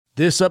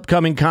This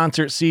upcoming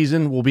concert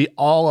season will be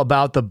all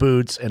about the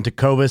boots, and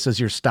Tecovas is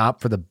your stop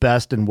for the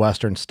best in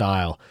Western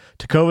style.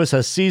 Tecovas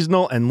has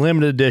seasonal and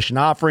limited edition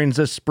offerings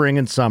this spring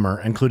and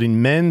summer,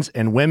 including men's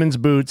and women's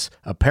boots,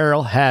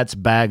 apparel, hats,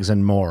 bags,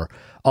 and more.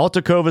 All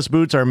Tecovas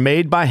boots are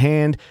made by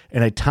hand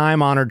in a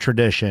time-honored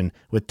tradition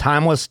with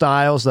timeless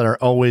styles that are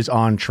always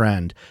on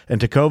trend. And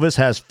Tecovas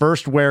has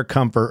first wear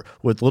comfort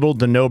with little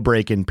to no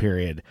break-in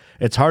period.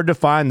 It's hard to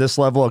find this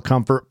level of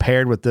comfort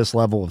paired with this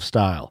level of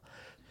style.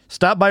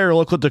 Stop by your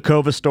local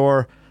Tecovas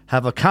store,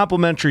 have a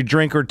complimentary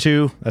drink or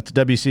two, that's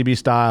WCB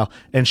style,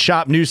 and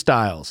shop new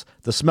styles.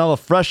 The smell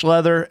of fresh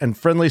leather and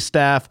friendly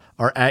staff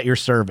are at your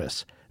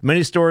service.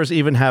 Many stores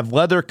even have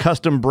leather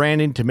custom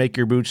branding to make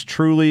your boots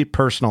truly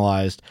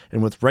personalized.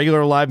 And with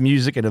regular live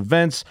music and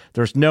events,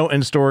 there's no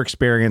in-store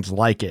experience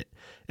like it.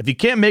 If you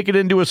can't make it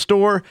into a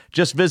store,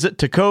 just visit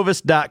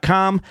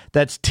tecovas.com.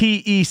 That's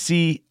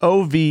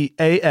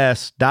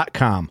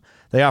TECOVAS.com.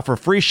 They offer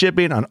free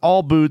shipping on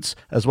all boots,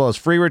 as well as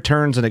free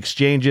returns and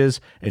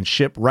exchanges, and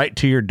ship right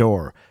to your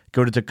door.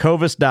 Go to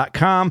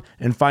tecovas.com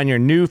and find your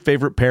new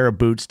favorite pair of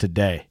boots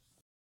today.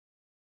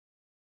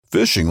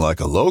 Fishing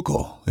like a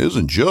local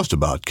isn't just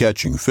about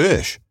catching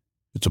fish.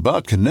 It's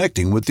about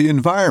connecting with the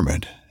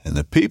environment and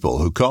the people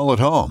who call it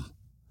home.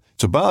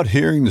 It's about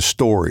hearing the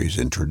stories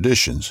and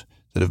traditions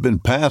that have been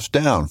passed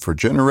down for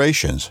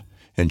generations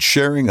and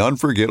sharing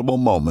unforgettable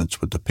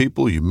moments with the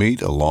people you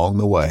meet along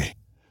the way.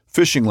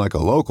 Fishing like a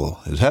local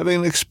is having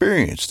an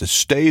experience that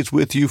stays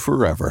with you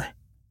forever.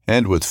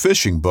 And with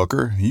Fishing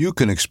Booker, you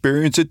can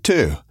experience it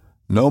too,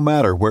 no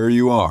matter where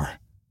you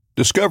are.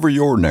 Discover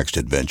your next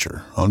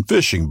adventure on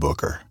Fishing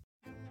Booker.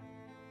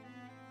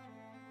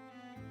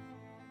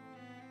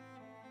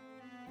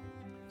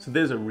 So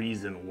there's a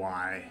reason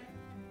why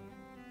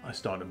I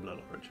started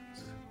Blood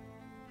Origins.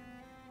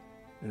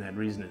 And that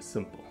reason is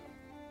simple.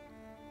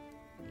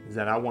 Is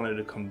that I wanted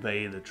to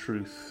convey the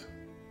truth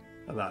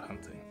about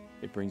hunting.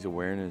 It brings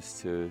awareness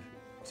to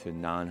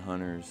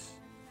non-hunters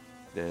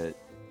that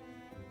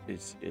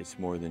it's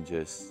more than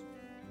just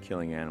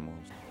killing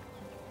animals.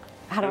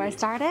 How do I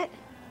start it?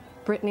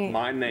 Brittany.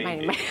 My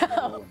name is...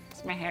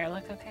 Does my hair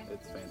look okay?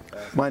 It's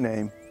fantastic. My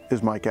name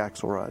is Mike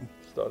Axelrod.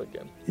 Start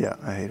again. Yeah,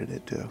 I hated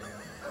it too.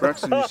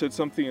 Braxton, you said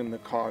something in the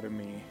car to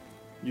me.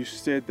 You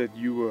said that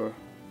you were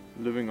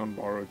living on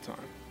borrowed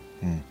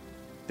time.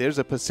 There's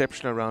a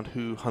perception around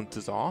who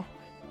hunters are,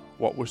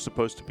 what we're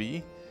supposed to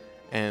be,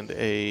 and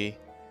a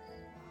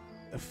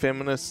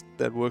feminist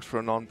that works for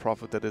a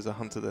non-profit that is a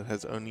hunter that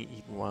has only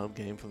eaten wild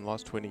game for the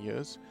last 20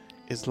 years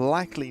is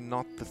likely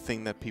not the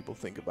thing that people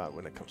think about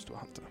when it comes to a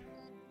hunter.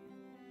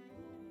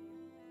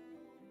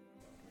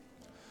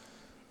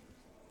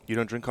 You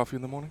don't drink coffee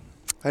in the morning?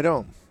 I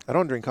don't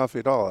drink coffee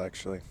at all,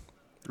 actually.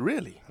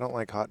 Really? I don't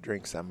like hot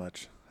drinks that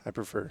much. I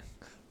prefer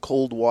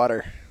cold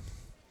water.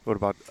 What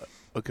about,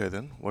 okay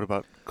then, what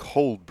about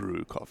cold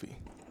brew coffee?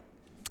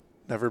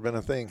 Never been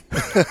a thing.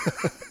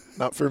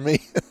 Not for me.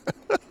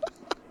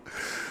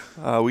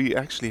 We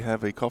actually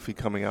have a coffee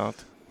coming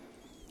out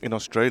in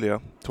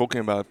Australia,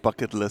 talking about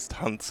bucket list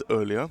hunts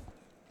earlier.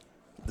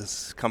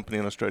 This company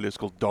in Australia is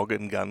called Dog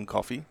and Gun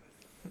Coffee.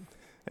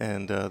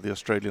 And the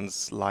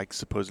Australians like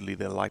supposedly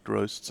their light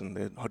roasts, and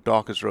their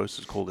darkest roast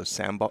is called a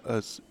sambar.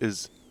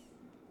 It's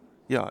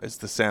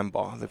the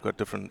sambar. They've got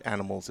different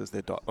animals as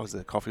their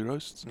coffee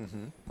roasts.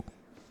 Mm-hmm.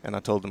 And I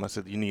told them, I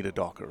said, you need a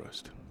darker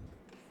roast.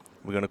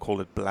 We're going to call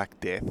it Black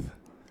Death.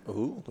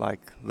 Ooh.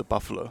 Like the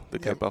buffalo, the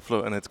Cape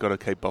Buffalo, and it's got a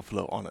Cape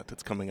Buffalo on it.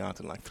 It's coming out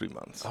in like 3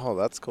 months. Oh,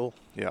 that's cool.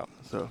 Yeah,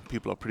 so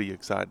people are pretty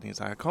excited. And he's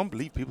like, I can't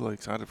believe people are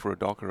excited for a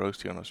darker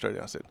roast here in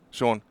Australia. I said,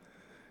 Sean,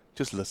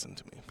 just listen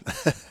to me,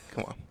 please.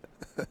 Come on.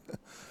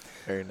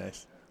 Very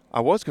nice. I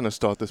was going to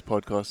start this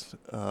podcast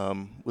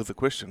with a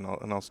question,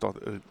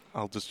 and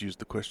I'll just use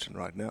the question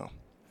right now.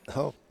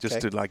 Oh, okay.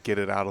 Just to like get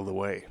it out of the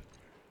way.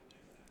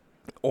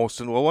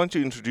 Austin, well, why don't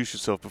you introduce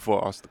yourself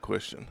before I ask the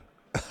question?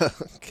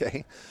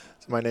 Okay.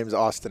 So my name is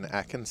Austin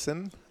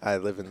Atkinson. I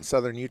live in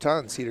southern Utah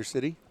in Cedar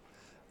City.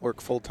 Work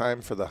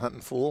full-time for the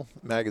Huntin' Fool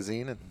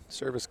magazine and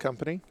service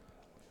company.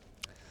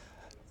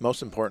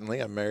 Most importantly,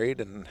 I'm married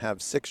and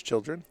have 6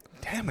 children.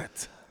 Damn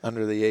it.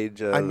 Under the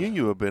age of... I knew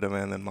you were a better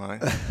man than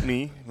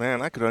me.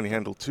 Man, I could only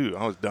handle 2.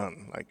 I was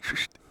done.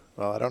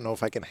 Well, I don't know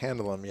if I can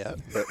handle them yet,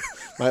 but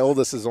my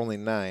oldest is only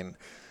 9.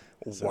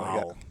 So wow.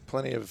 I got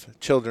plenty of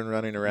children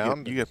running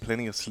around. You get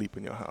plenty of sleep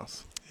in your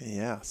house.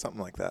 Yeah,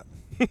 something like that.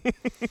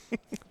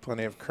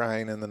 Plenty of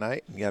crying in the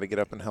night. You got to get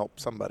up and help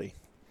somebody.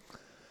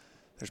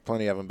 There's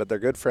plenty of them, but they're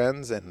good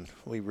friends, and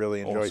we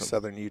really enjoy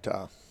southern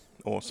Utah.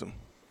 Awesome.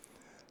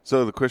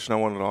 So the question I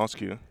wanted to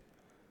ask you,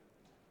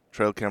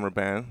 trail camera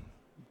ban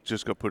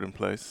just got put in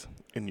place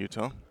in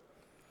Utah.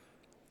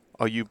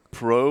 Are you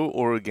pro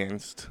or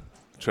against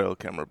trail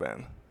camera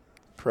ban?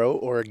 Pro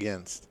or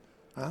against?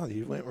 Wow,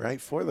 you went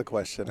right for the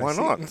question. Why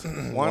not?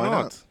 Why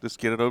not? Just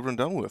get it over and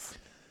done with.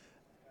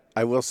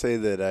 I will say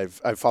that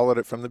I've followed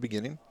it from the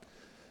beginning.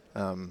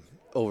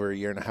 Over a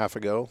year and a half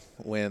ago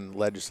when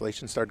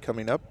legislation started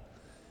coming up.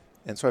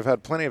 And so I've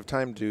had plenty of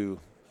time to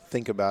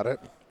think about it,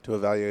 to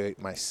evaluate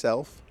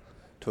myself,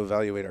 to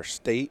evaluate our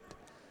state,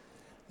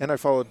 And I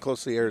followed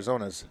closely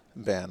Arizona's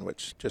ban,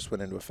 which just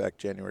went into effect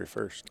January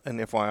 1st. And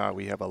FYI,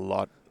 we have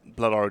Blood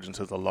Origins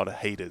has a lot of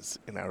haters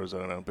in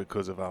Arizona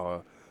because of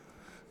our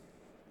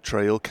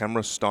trail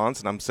camera stance.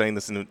 And I'm saying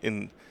this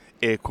in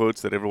air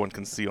quotes that everyone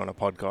can see on a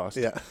podcast.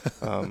 Yeah.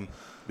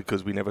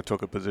 Because we never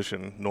took a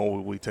position, nor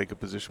will we take a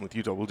position with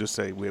Utah. We'll just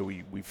say where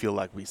we feel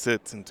like we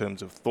sit in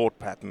terms of thought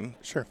pattern,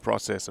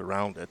 process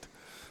around it.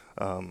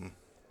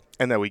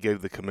 And that we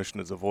gave the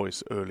commissioners a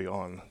voice early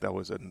on. That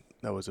was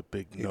a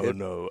big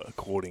no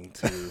according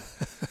to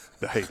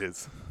the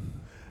haters.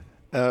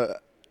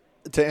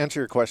 To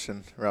answer your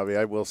question, Robbie,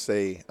 I will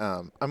say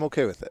I'm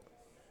okay with it.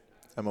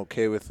 I'm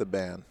okay with the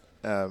ban.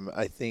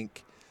 I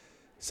think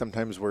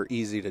sometimes we're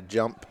easy to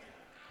jump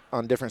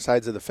on different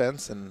sides of the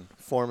fence and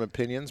form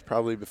opinions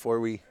probably before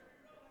we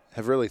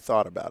have really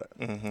thought about it.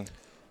 Mm-hmm.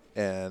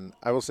 And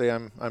I will say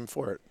I'm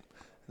for it.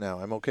 Now,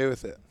 I'm okay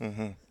with it.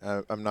 Mm-hmm.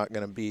 I'm not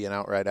going to be an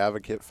outright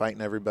advocate fighting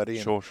everybody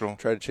and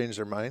try to change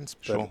their minds,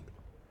 but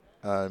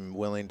I'm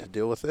willing to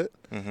deal with it,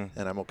 and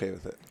I'm okay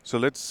with it. So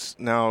let's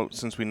now,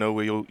 since we know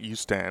where you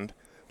stand,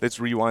 let's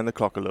rewind the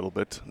clock a little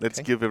bit. Let's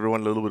give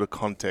everyone a little bit of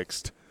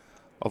context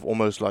of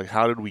almost like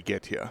how did we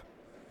get here?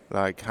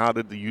 Like how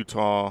did the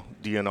Utah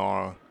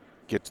DNR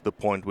get to the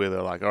point where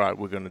they're like, all right,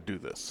 we're going to do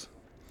this?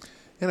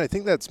 And I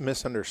think that's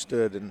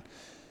misunderstood, and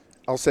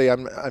I'll say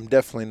I'm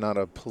definitely not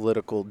a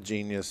political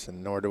genius,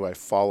 and nor do I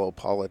follow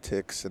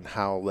politics and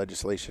how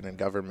legislation and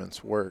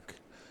governments work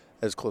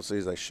as closely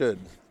as I should.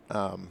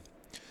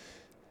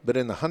 But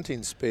in the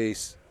hunting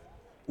space,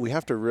 we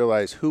have to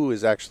realize who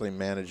is actually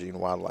managing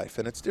wildlife,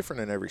 and it's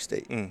different in every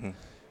state. Mm-hmm.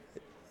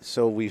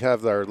 So we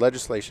have our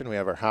legislation, we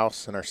have our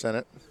House and our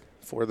Senate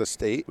for the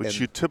state. Which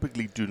you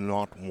typically do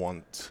not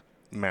want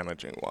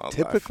managing wildlife.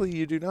 Typically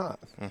you do not,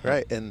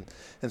 right? And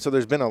so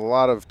there's been a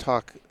lot of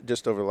talk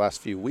just over the last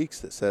few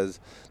weeks that says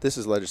this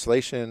is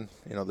legislation,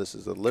 this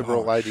is a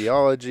liberal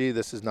ideology,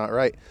 this is not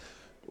right.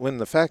 When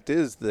the fact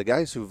is the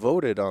guys who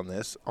voted on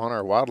this on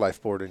our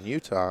wildlife board in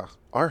Utah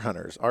are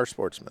hunters, are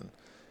sportsmen.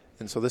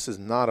 And so this is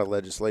not a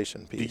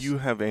legislation piece. Do you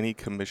have any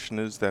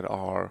commissioners that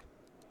are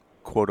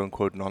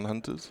quote-unquote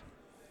non-hunters?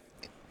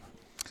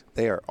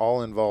 They are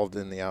all involved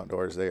in the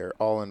outdoors. They are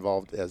all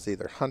involved as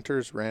either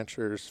hunters,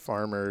 ranchers,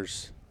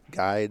 farmers,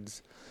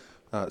 guides.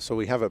 So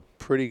we have a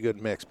pretty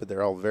good mix, but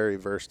they're all very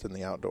versed in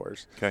the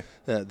outdoors. Okay.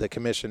 The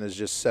commission is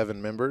just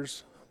 7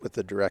 members with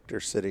the director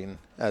sitting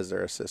as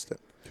their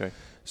assistant. Okay.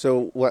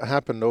 So what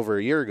happened over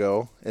a year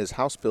ago is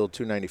House Bill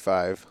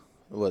 295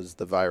 was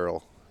the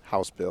viral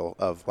House bill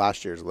of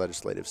last year's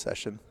legislative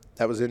session.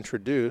 That was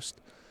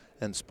introduced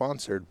and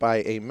sponsored by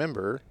a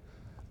member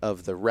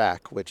of the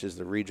RAC, which is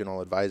the Regional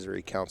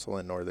Advisory Council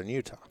in Northern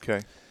Utah. Okay.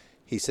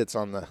 He sits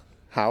on the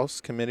House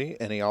committee,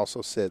 and he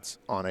also sits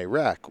on a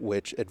RAC,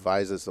 which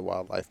advises the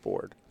Wildlife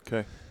Board.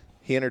 Okay.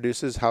 He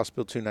introduces House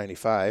Bill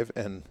 295,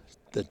 and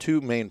the two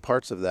main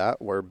parts of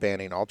that were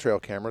banning all trail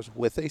cameras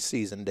with a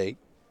season date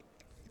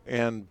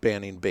and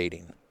banning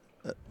baiting,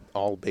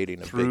 all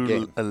baiting of big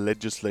game. Through a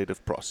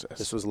legislative process.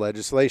 This was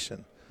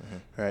legislation,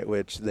 right,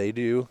 which they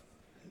do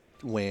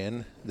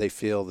when they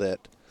feel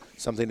that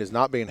something is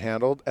not being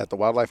handled at the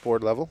Wildlife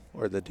Board level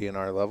or the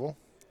DNR level.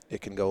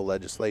 It can go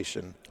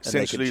legislation, and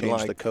they can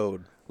change the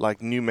code.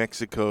 Like New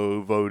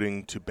Mexico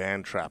voting to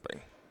ban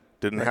trapping.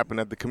 Didn't happen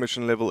at the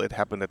commission level. It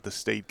happened at the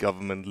state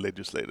government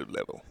legislative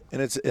level.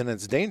 And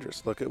it's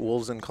dangerous. Look at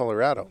wolves in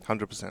Colorado.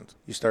 100%.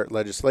 You start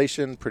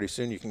legislation, pretty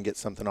soon you can get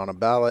something on a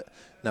ballot.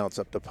 Now it's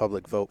up to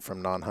public vote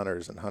from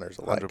non-hunters and hunters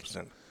alike.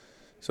 100%.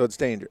 So it's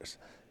dangerous.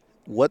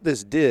 What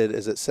this did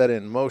is it set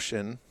in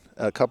motion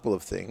a couple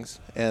of things,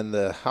 and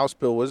the House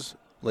bill was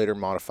later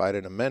modified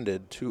and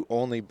amended to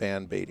only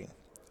ban baiting,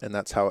 and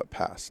that's how it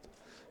passed.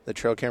 The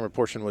trail camera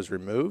portion was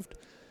removed,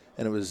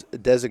 and it was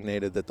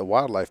designated that the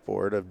Wildlife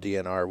Board of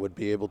DNR would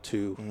be able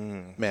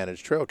to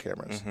manage trail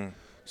cameras.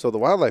 So the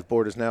Wildlife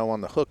Board is now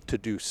on the hook to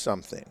do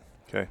something.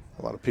 Okay.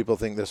 A lot of people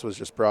think this was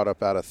just brought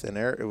up out of thin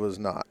air. It was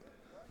not.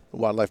 The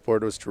Wildlife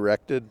Board was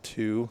directed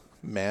to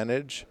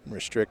manage and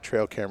restrict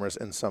trail cameras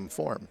in some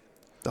form.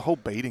 The whole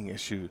baiting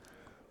issue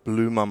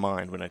blew my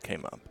mind when it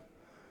came up.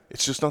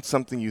 It's just not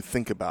something you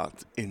think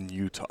about in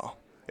Utah.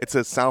 It's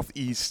a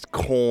southeast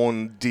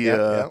corn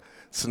deer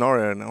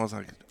scenario, and I was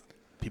like,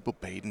 people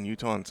bait in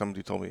Utah, and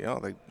somebody told me,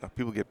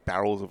 people get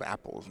barrels of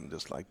apples and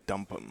just like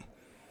dump them.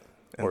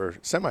 Or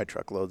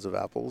semi-truckloads of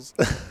apples.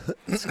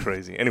 It's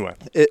crazy. Anyway,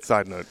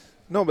 side note.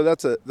 No, but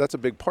that's a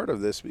big part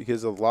of this,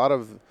 because a lot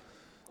of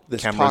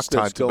this Cameras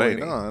talk that's tied to going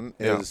baiting. on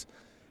is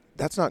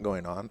that's not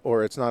going on,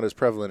 or it's not as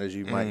prevalent as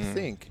you might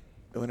think,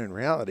 when in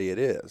reality it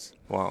is.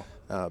 Wow.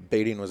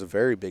 Baiting was a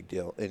very big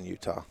deal in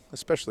Utah,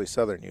 especially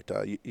southern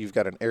Utah. You've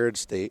got an arid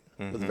state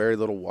with very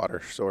little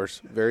water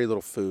source, very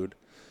little food,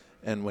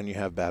 and when you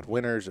have bad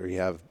winters or you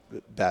have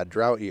bad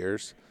drought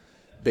years,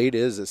 bait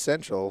is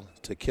essential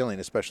to killing,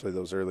 especially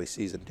those early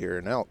season deer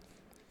and elk.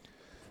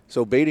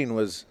 So baiting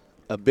was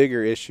a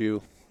bigger issue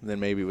than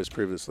maybe was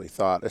previously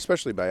thought,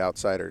 especially by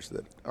outsiders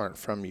that aren't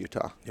from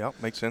Utah. Yeah,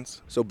 makes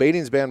sense. So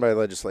baiting is banned by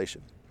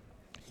legislation.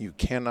 You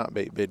cannot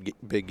bait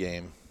big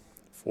game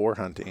for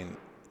hunting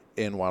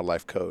in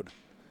wildlife code.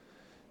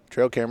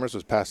 trail cameras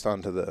was passed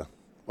on to the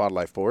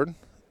Wildlife Board,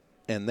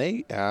 and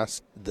they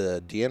asked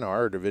the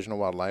DNR, or Division of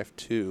Wildlife,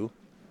 to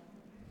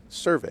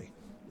survey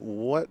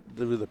what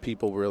do the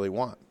people really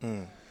want.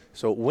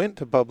 So it went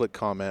to public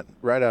comment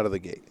right out of the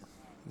gate.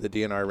 The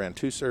DNR ran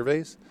 2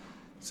 surveys,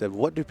 said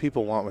what do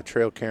people want with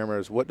trail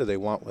cameras, what do they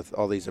want with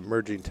all these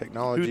emerging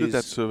technologies. Who did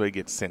that survey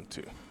get sent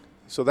to?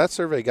 So that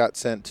survey got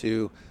sent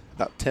to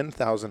about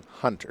 10,000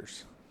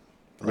 hunters.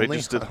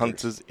 Registered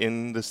hunters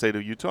in the state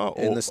of Utah,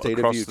 or in the state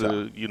across of Utah.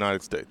 the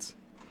United States?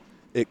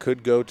 It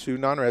could go to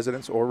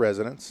non-residents or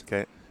residents.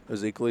 Okay. It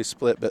was equally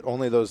split, but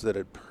only those that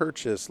had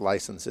purchased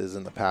licenses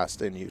in the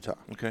past in Utah.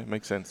 Okay,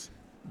 makes sense.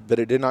 But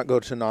it did not go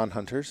to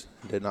non-hunters.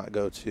 It did not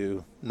go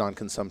to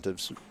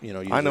non-consumptives,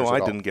 users I know at I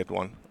all. didn't get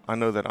one. I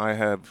know that I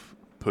have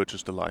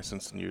purchased a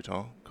license in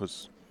Utah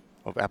because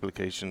of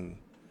application,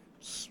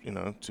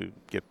 to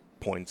get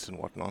points and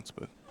whatnot.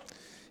 But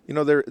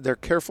they're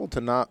careful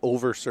to not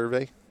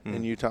over-survey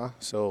in Utah,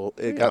 so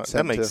it got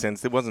sent. That makes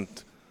sense. It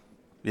wasn't.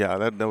 Yeah,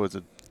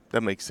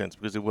 that makes sense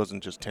because it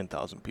wasn't just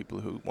 10,000 people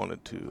who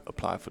wanted to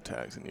apply for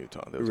tags in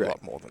Utah. There was a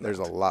lot more than that. There's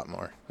a lot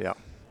more. Yeah.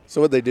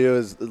 So what they do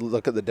is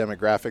look at the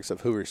demographics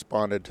of who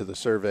responded to the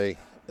survey.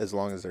 As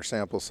long as their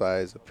sample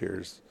size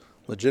appears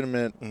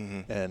legitimate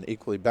and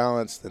equally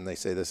balanced, then they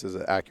say this is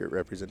an accurate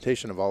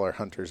representation of all our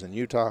hunters in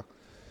Utah,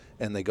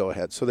 and they go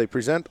ahead. So they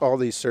present all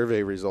these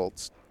survey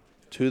results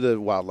to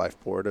the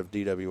Wildlife Board of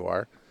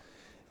DWR,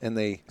 and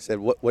they said,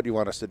 what do you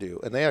want us to do?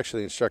 And they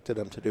actually instructed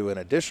them to do an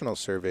additional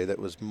survey that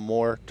was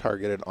more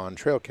targeted on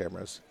trail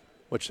cameras,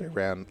 which they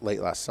ran late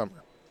last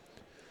summer.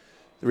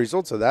 The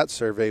results of that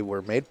survey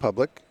were made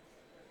public,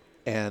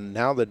 and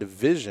now the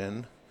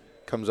division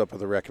comes up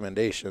with a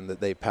recommendation that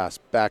they pass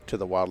back to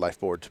the Wildlife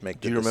Board to make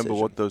the decision. Do you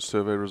remember what those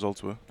survey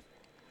results were?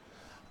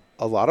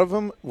 A lot of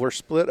them were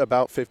split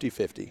about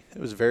 50-50. It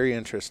was very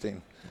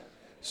interesting.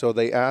 So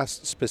they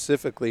asked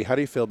specifically, how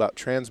do you feel about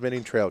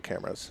transmitting trail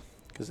cameras?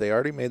 Because they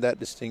already made that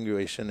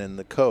distinguishing in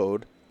the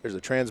code. There's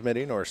a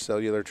transmitting or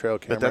cellular trail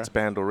camera. But that's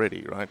banned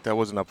already, right? That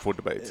wasn't up for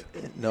debate.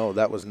 No,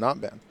 that was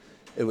not banned.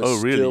 It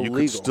was really? still You legal.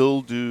 could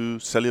still do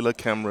cellular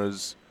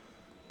cameras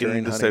During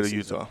in the hunting state of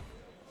season. Utah?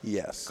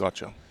 Yes.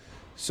 Gotcha.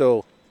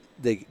 So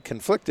they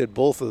conflicted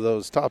both of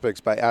those topics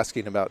by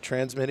asking about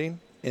transmitting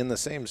in the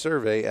same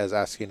survey as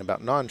asking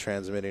about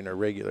non-transmitting or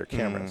regular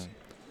cameras.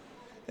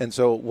 And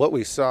so what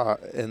we saw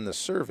in the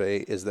survey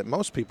is that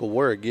most people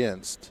were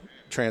against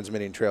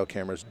transmitting trail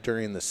cameras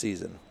during the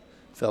season,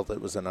 felt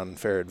it was an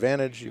unfair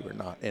advantage, you were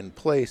not in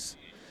place,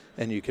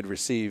 and you could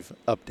receive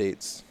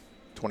updates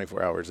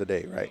 24 hours a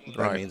day, right?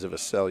 By means of a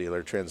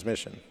cellular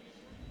transmission.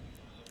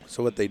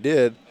 So what they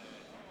did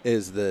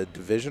is the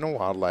Division of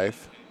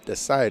Wildlife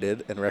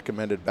decided and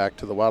recommended back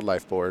to the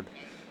Wildlife Board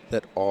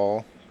that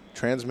all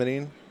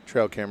transmitting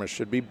trail cameras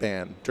should be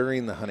banned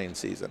during the hunting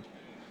season.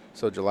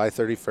 So July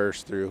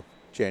 31st through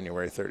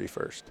January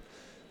 31st.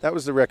 That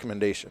was the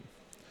recommendation.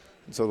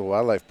 And so the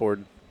Wildlife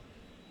Board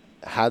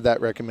had that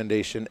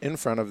recommendation in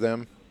front of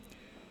them,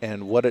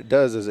 and what it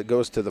does is it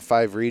goes to the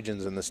 5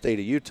 regions in the state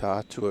of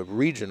Utah to a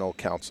regional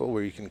council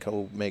where you can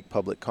go make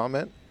public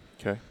comment,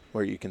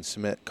 where you can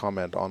submit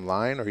comment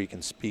online or you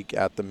can speak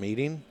at the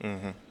meeting,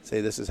 say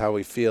this is how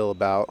we feel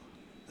about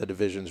the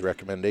division's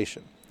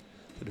recommendation.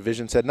 The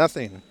division said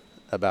nothing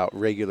about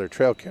regular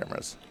trail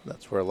cameras.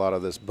 That's where a lot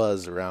of this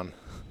buzz around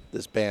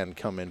this ban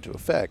come into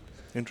effect.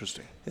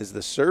 Interesting. Is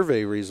the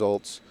survey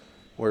results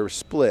were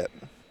split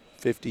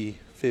 50,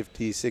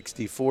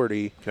 60,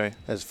 40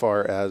 as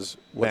far as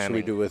what should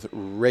we do with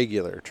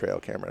regular trail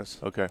cameras.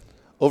 Okay.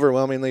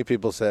 Overwhelmingly,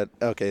 people said,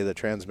 okay, the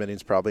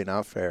transmitting's probably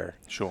not fair.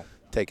 Sure.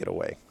 Take it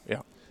away.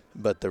 Yeah.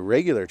 But the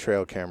regular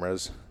trail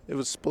cameras, it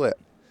was split.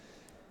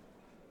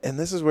 And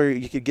this is where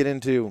you could get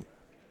into,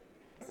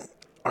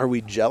 are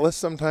we jealous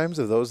sometimes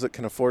of those that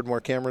can afford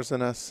more cameras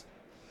than us?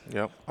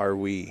 Yep.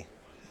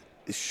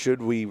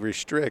 Should we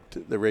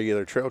restrict the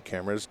regular trail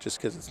cameras just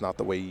because it's not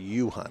the way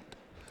you hunt?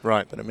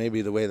 Right. But it may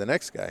be the way the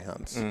next guy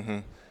hunts.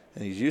 And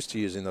he's used to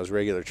using those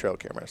regular trail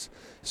cameras.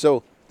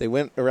 So they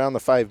went around the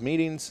 5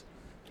 meetings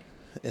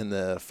in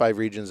the 5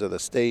 regions of the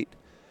state.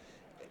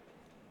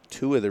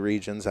 2 of the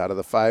regions out of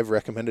the 5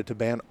 recommended to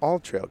ban all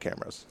trail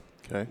cameras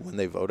when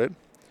they voted.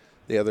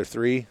 The other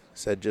 3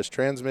 said just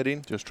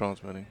transmitting. Just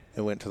transmitting.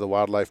 It went to the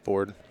Wildlife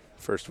Board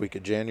first week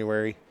of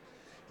January,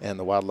 and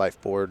the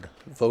Wildlife Board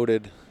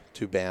voted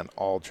to ban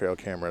all trail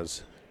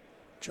cameras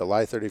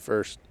July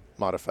 31st,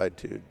 modified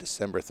to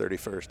December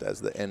 31st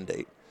as the end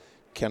date.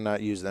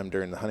 Cannot use them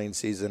during the hunting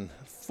season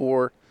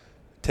for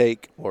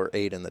take or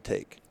aid in the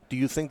take. Do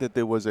you think that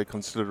there was a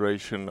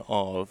consideration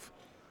of,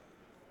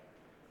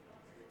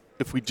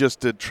 if we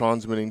just did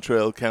transmitting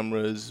trail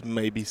cameras,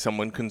 maybe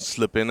someone can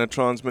slip in a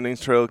transmitting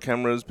trail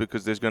cameras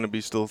because there's going to be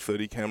still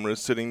 30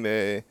 cameras sitting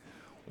there,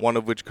 one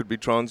of which could be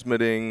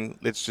transmitting.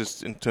 Let's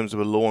just, in terms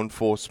of a law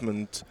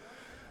enforcement,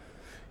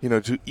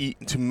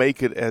 to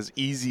make it as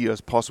easy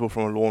as possible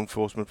from a law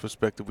enforcement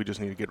perspective, we just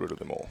need to get rid of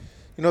them all.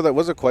 That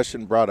was a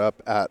question brought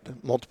up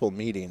at multiple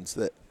meetings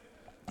that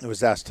it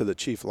was asked to the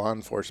chief law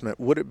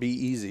enforcement, would it be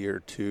easier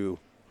to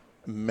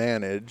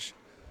manage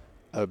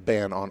a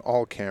ban on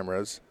all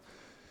cameras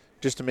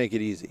just to make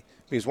it easy.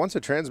 Because once a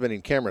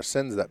transmitting camera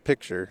sends that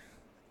picture,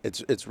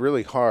 it's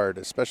really hard,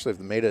 especially if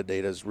the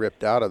metadata is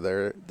ripped out of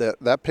there.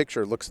 That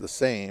picture looks the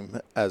same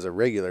as a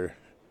regular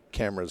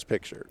camera's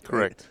picture.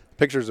 Correct. Right?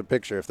 Picture's a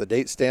picture. If the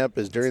date stamp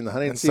is during the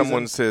hunting and season,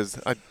 someone says,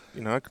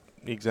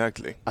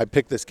 exactly. I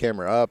picked this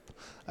camera up,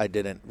 I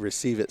didn't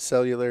receive it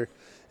cellular.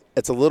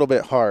 It's a little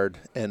bit hard,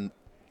 and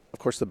of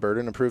course the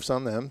burden of proof's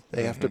on them.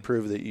 They have to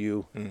prove that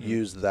you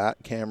used that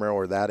camera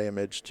or that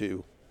image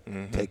to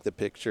take the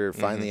picture,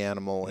 find the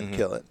animal, and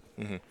kill it.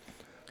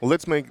 Well,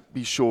 let's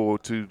be sure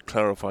to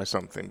clarify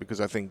something,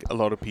 because I think a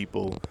lot of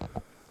people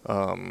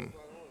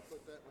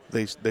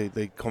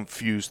they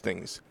confuse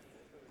things.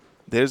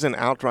 There's an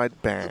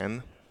outright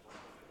ban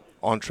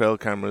on trail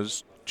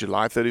cameras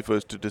July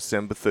 31st to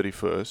December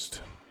 31st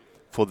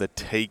for the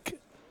take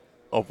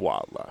of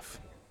wildlife.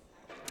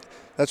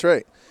 That's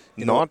right.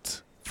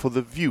 Not for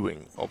the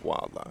viewing of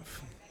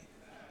wildlife.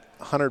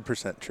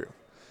 100% true.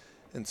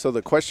 And so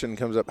the question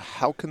comes up,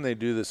 how can they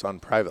do this on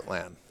private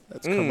land?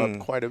 That's come up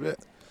quite a bit.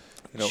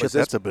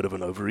 That's a bit of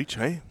an overreach,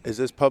 hey? Is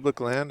this public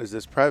land? Is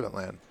this private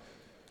land?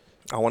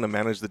 I want to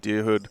manage the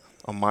deer herd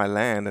on my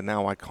land, and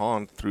now I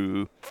can't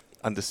through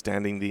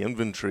understanding the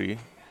inventory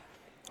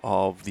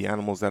of the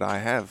animals that I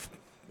have,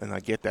 and I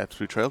get that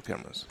through trail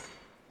cameras.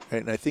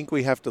 Right, and I think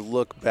we have to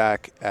look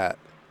back at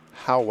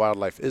how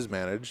wildlife is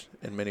managed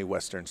in many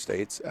western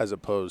states as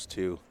opposed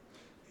to,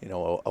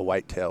 a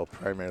whitetail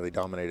primarily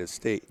dominated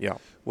state. Yeah.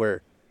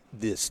 Where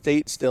the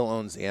state still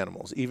owns the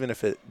animals. Even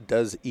if it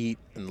does eat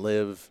and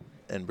live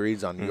and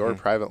breeds on your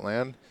private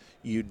land,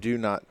 you do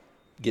not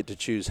get to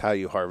choose how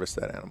you harvest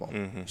that animal.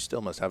 You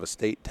still must have a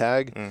state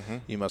tag.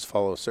 You must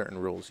follow certain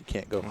rules. You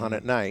can't go hunt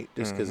at night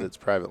just because it's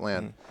private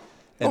land.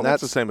 And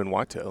that's the same in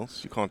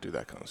whitetails. You can't do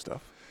that kind of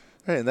stuff.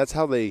 Right, and that's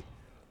how they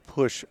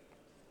push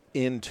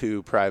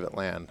into private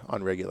land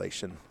on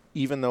regulation.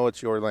 Even though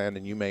it's your land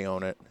and you may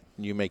own it,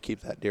 and you may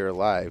keep that deer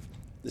alive,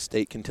 the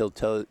state can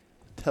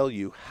tell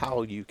you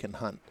how you can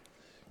hunt.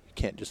 You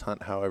can't just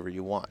hunt however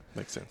you want.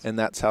 Makes sense. And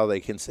that's how they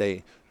can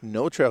say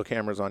no trail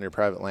cameras on your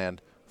private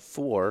land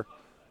for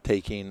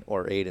taking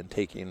or aid in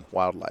taking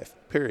wildlife,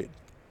 period.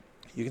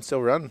 You can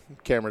still run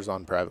cameras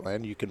on private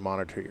land. You can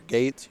monitor your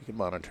gates. You can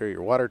monitor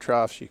your water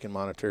troughs. You can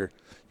monitor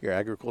your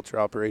agriculture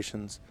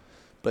operations.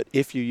 But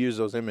if you use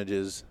those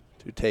images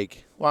to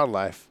take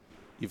wildlife,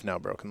 you've now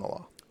broken the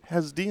law.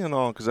 Has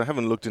DNR, because I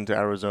haven't looked into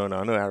Arizona,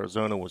 I know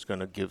Arizona was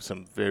going to give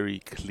some very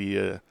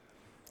clear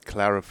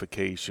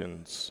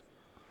clarifications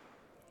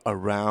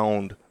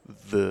around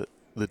the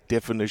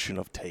definition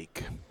of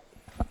take.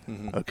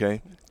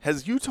 Okay?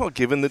 Has Utah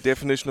given the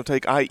definition of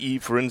take, i.e.,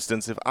 for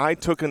instance, if I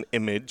took an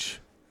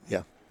image...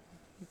 Yeah.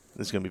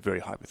 This is going to be very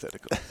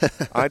hypothetical.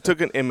 I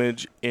took an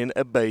image in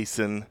a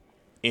basin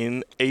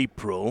in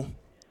April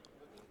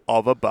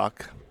of a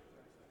buck.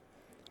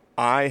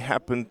 I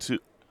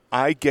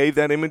gave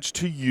that image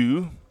to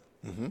you.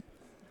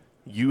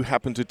 You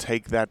happen to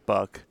take that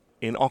buck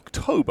in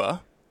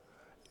October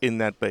in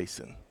that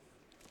basin.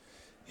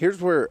 Here's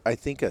where I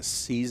think a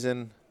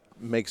season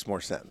makes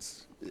more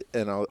sense,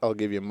 and I'll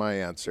give you my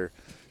answer.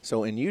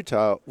 So in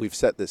Utah, we've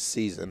set this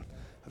season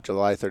of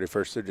July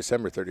 31st through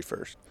December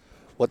 31st.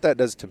 What that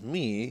does to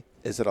me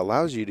is it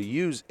allows you to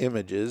use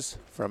images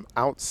from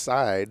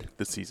outside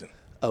the season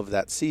of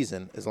that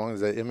season, as long as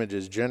that image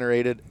is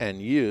generated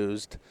and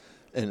used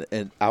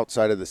and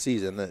outside of the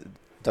season, that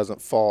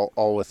doesn't fall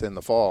all within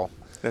the fall.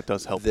 That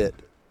does help. That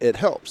it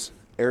helps.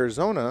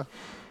 Arizona,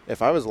 if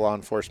I was a law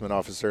enforcement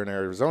officer in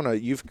Arizona,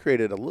 you've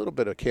created a little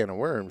bit of can of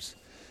worms,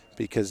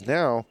 because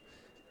now...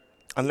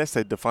 Unless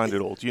they defined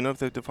it all. Do you know if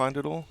they've defined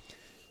it all?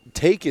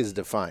 Take is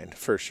defined,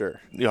 for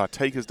sure. Yeah,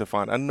 take is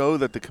defined. I know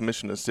that the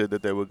commissioner said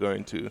that they were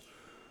going to...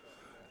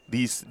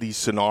 These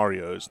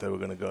scenarios, they were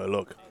going to go,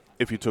 look,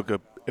 if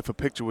a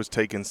picture was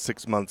taken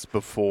 6 months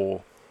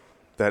before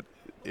that,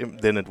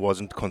 then it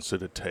wasn't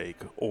considered take,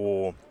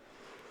 or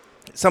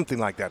something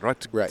like that,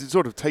 right? To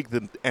sort of take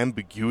the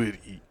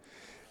ambiguity.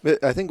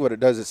 But I think what it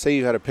does is, say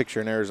you had a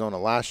picture in Arizona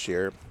last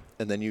year,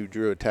 and then you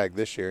drew a tag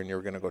this year, and you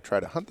were going to go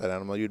try to hunt that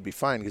animal, you'd be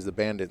fine because the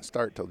ban didn't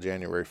start till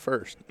January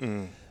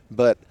 1st.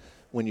 But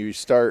when you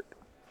start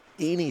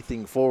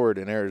anything forward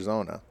in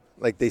Arizona,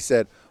 like they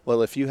said,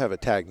 well, if you have a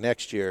tag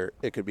next year,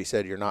 it could be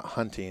said you're not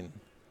hunting,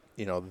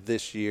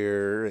 this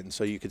year, and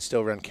so you could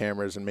still run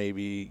cameras, and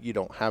maybe you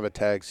don't have a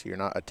tag, so you're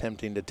not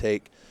attempting to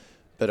take.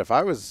 But if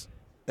I was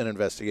an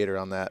investigator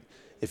on that,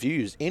 if you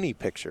use any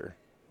picture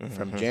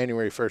from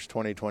January 1st,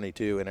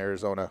 2022 in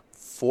Arizona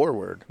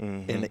forward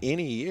in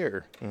any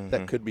year,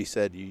 that could be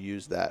said you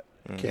use that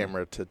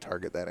camera to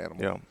target that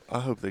animal. Yeah,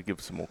 I hope they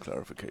give some more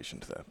clarification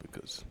to that,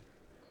 because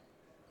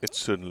it's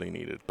certainly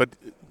needed. But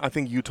I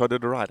think Utah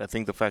did it right. I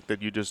think the fact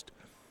that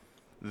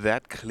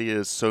that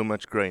clears so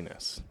much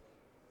grayness.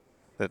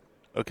 That,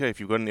 okay, if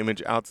you got an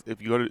image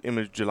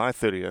July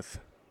 30th,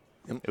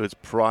 it was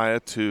prior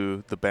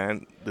to the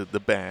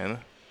ban,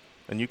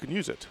 and you can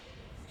use it.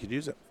 You could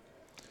use it.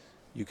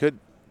 You could.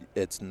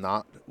 It's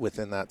not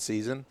within that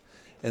season.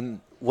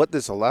 And what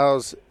this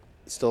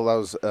still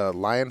allows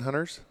lion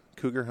hunters,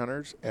 cougar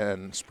hunters,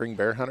 and spring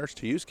bear hunters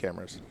to use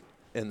cameras.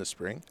 in the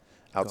spring.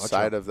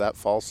 Outside of that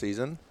fall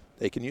season,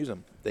 they can use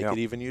them. They could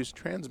even use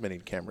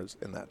transmitting cameras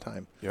in that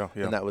time.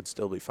 And that would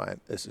still be fine.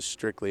 This is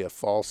strictly a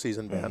fall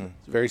season ban.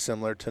 It's very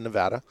similar to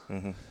Nevada.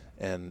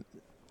 And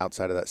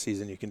outside of that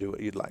season, you can do what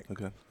you'd like.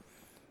 Okay.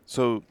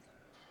 So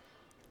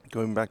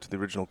going back to the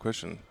original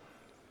question,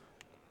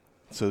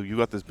 so you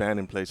got this ban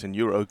in place and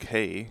you're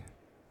okay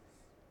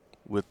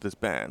with this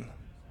ban.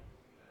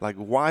 Like,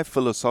 why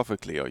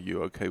philosophically are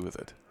you okay with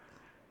it?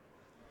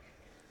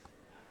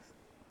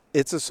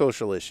 It's a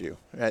social issue.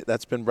 Right?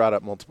 That's been brought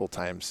up multiple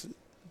times.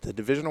 The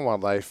Division of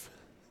Wildlife,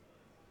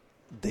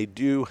 they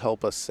do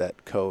help us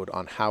set code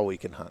on how we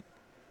can hunt,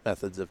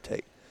 methods of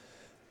take.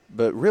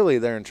 But really,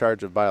 they're in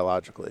charge of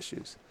biological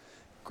issues.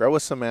 Grow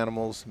with some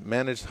animals,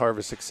 manage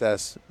harvest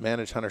success,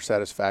 manage hunter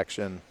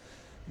satisfaction,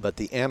 but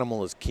the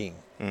animal is king.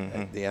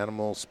 Right? The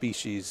animal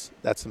species,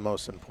 that's the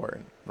most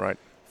important. Right.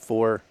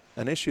 For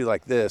an issue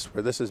like this,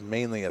 where this is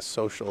mainly a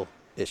social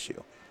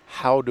issue,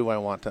 how do I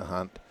want to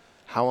hunt?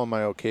 How am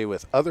I okay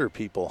with other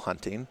people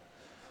hunting?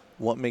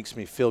 What makes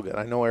me feel good?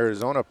 I know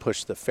Arizona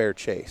pushed the fair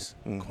chase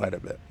quite a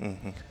bit.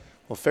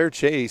 Well, fair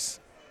chase,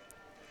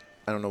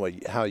 I don't know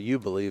how you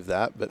believe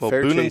that, but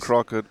fair Boone chase. and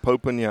Crockett,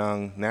 Pope and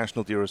Young,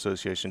 National Deer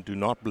Association do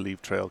not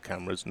believe trail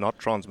cameras, not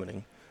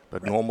transmitting,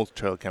 but normal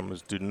trail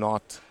cameras do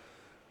not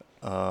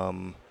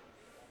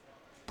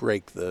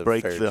break the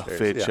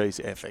fair chase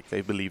ethic.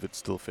 They believe it's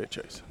still fair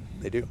chase.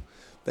 They do.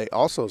 They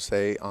also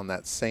say on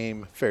that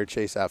same fair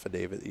chase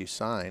affidavit that you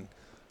sign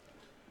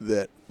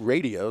that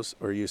radios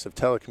or use of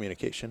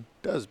telecommunication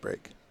does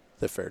break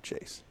the fair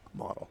chase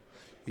model.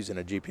 Using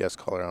a GPS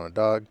collar on a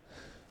dog,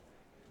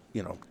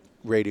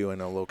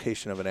 radioing a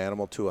location of an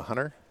animal to a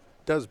hunter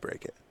does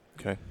break it.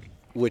 Okay.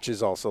 Which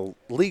is also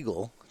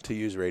legal to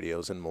use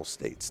radios in most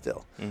states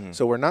still.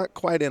 So we're not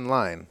quite in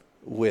line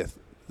with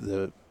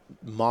the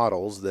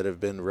models that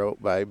have been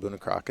wrote by Boone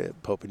and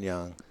Crockett, Pope and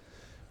Young.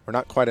 We're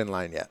not quite in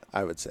line yet,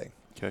 I would say.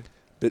 Okay.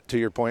 But to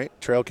your point,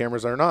 trail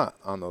cameras are not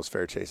on those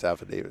fair chase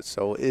affidavits.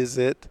 So is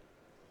it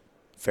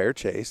fair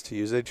chase to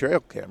use a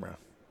trail camera?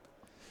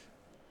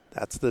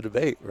 That's the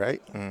debate,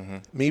 right?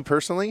 Me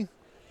personally,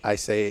 I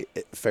say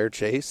fair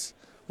chase.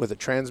 With a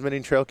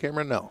transmitting trail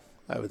camera, no.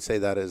 I would say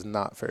that is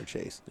not fair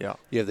chase. Yeah.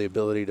 You have the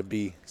ability to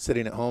be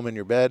sitting at home in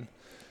your bed,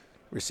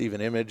 receive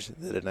an image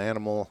that an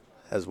animal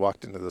has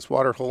walked into this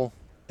water hole,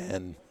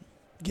 and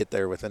get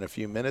there within a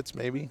few minutes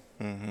maybe,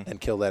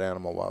 and kill that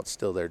animal while it's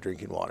still there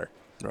drinking water.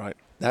 Right.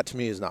 That to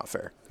me is not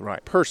fair.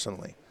 Right.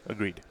 Personally.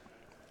 Agreed.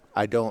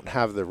 I don't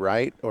have the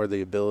right or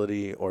the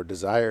ability or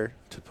desire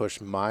to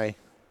push my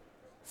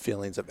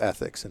feelings of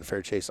ethics and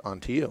fair chase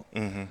onto you.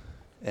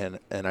 And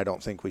I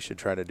don't think we should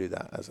try to do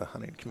that as a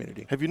hunting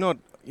community. Have you not,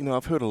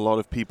 I've heard a lot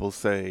of people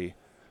say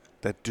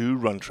that do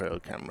run trail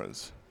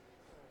cameras,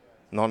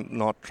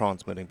 not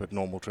transmitting, but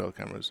normal trail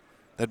cameras,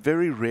 that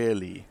very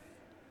rarely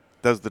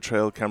does the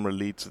trail camera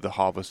lead to the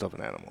harvest of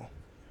an animal.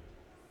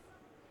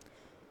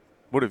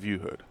 What have you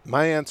heard?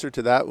 My answer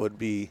to that would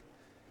be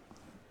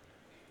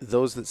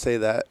those that say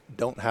that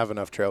don't have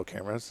enough trail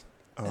cameras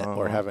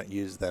or haven't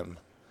used them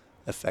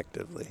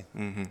effectively.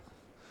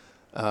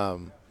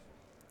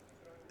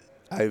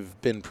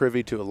 I've been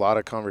privy to a lot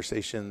of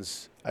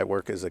conversations. I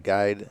work as a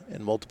guide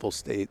in multiple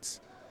states.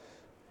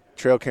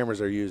 Trail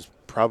cameras are used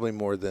probably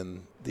more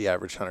than the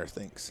average hunter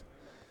thinks,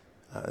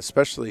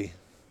 especially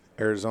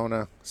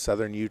Arizona,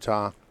 southern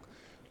Utah.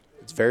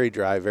 It's very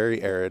dry,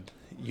 very arid.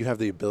 You have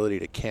the ability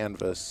to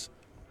canvas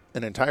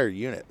an entire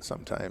unit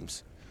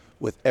sometimes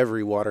with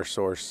every water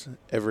source,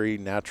 every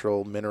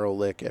natural mineral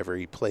lick,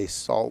 every place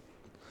salt.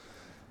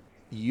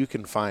 You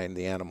can find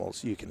the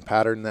animals. You can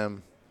pattern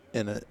them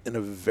in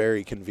a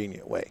very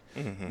convenient way.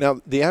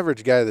 Now, the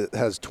average guy that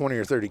has 20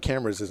 or 30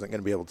 cameras isn't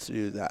going to be able to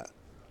do that.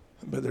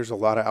 But there's a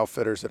lot of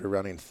outfitters that are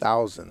running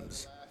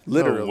thousands,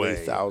 literally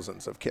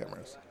thousands of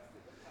cameras.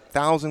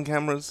 1,000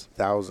 cameras?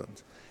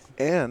 Thousands.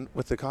 And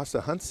with the cost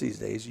of hunts these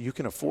days, you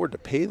can afford to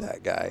pay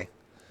that guy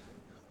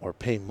or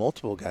pay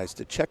multiple guys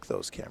to check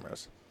those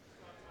cameras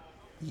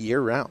year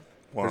round.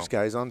 Wow. There's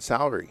guys on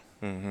salary.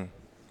 And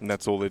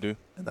that's all they do?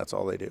 And that's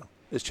all they do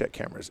is check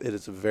cameras. It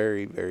is a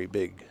very, very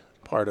big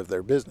part of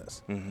their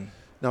business.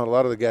 Now, a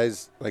lot of the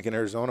guys, like in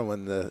Arizona,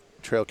 when the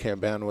trail cam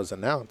ban was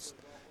announced,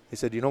 they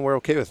said, we're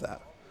okay with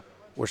that.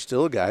 We're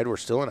still a guide, we're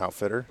still an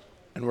outfitter,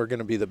 and we're going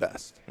to be the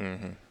best.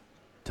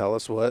 Tell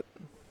us what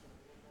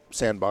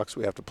sandbox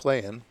we have to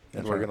play in,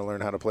 and we're going to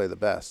learn how to play the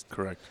best.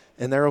 Correct.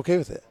 And they're okay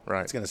with it.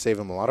 Right. It's going to save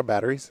them a lot of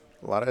batteries,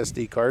 a lot of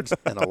SD cards,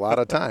 and a lot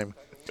of time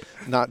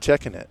not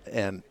checking it.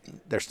 And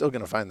they're still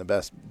going to find the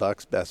best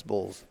bucks, best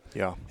bulls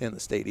in the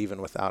state,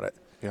 even without it.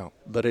 Yeah.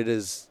 But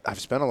I've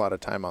spent a lot of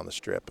time on the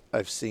Strip.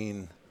 I've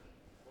seen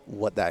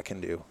what that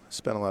can do.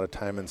 Spent a lot of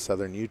time in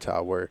southern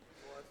Utah where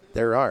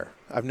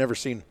I've never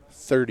seen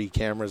 30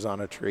 cameras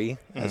on a tree,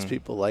 as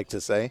people like to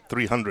say.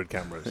 300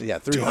 cameras. Yeah,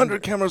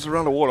 200 cameras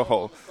around a water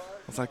hole.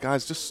 I was like,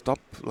 guys, just stop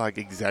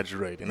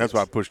exaggerating. That's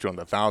why I pushed you on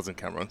the 1,000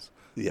 cameras.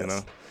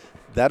 Yes.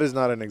 That is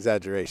not an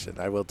exaggeration,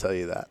 I will tell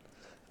you that.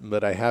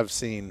 But I have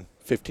seen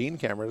 15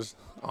 cameras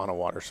on a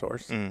water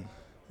source.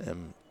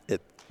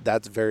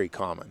 That's very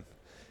common.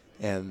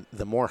 And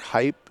the more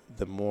hype,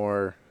 the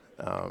more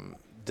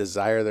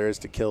desire there is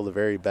to kill the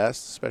very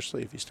best,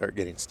 especially if you start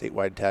getting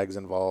statewide tags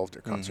involved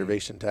or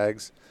conservation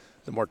tags,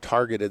 the more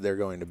targeted they're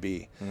going to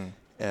be.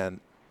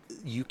 And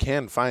you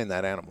can find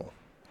that animal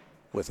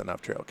with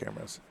enough trail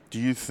cameras. Do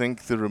you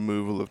think the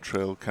removal of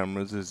trail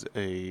cameras is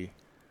a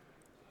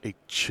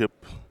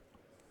chip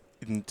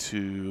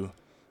into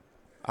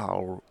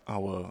our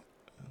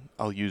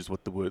I'll use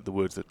what the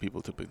words that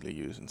people typically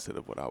use instead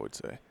of what I would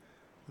say,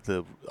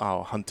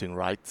 our hunting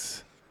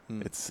rights?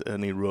 It's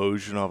an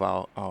erosion of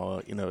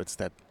our it's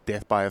that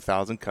death by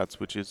 1,000 cuts,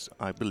 which is,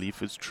 I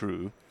believe, is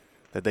true,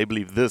 that they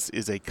believe this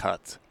is a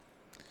cut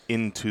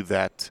into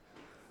that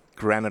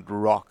granite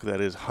rock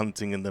that is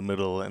hunting in the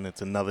middle, and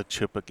it's another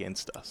chip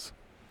against us.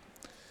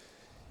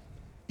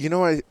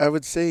 I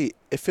would say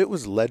if it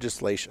was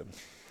legislation,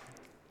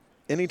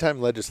 anytime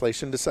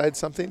legislation decides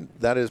something,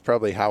 that is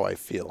probably how I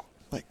feel.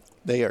 Like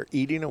they are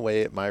eating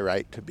away at my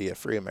right to be a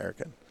free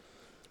American.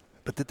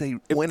 But did they?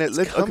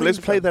 Let's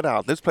play that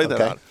out. Let's play that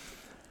out.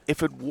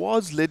 If it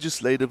was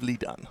legislatively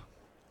done,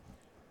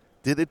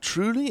 did it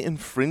truly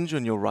infringe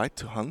on your right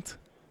to hunt?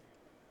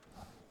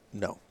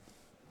 No.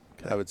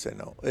 Okay. I would say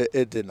no.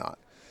 It did not.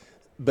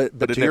 But it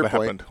to never your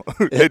point,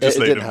 happened. It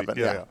Legislatively. didn't happen.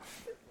 Yeah.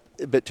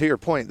 But to your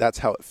point, that's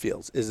how it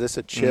feels. Is this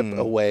a chip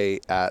away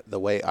at the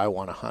way I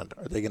want to hunt?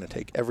 Are they going to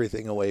take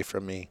everything away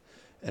from me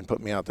and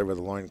put me out there with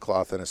a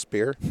loincloth and a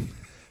spear?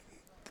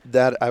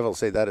 That I will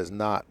say that is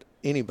not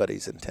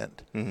anybody's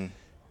intent.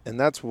 And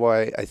that's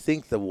why I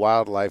think the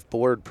wildlife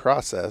board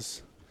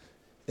process,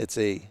 it's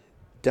a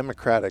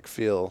democratic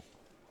feel,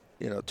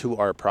 to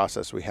our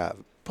process we have.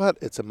 But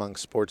it's among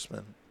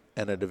sportsmen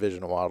and a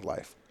division of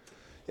wildlife.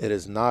 It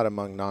is not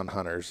among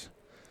non-hunters.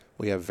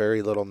 We have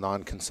very little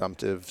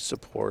non-consumptive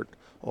support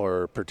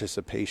or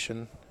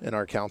participation in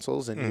our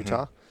councils in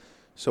Utah.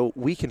 So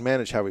we can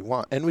manage how we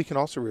want. And we can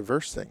also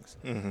reverse things.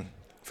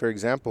 For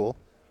example,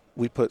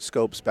 we put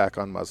scopes back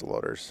on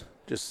muzzleloaders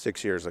just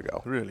 6 years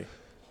ago. Really?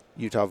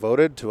 Utah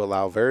voted to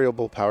allow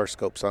variable power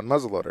scopes on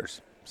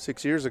muzzleloaders.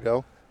 6 years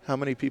ago, how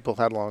many people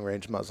had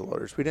long-range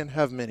muzzleloaders? We didn't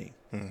have many.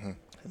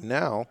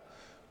 Now,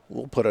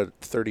 we'll put a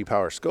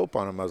 30-power scope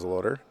on a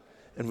muzzleloader,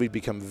 and we've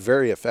become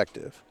very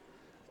effective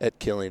at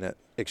killing at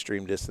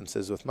extreme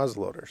distances with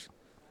muzzleloaders.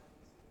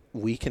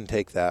 We can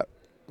take that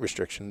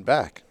restriction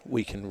back.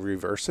 We can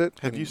reverse it.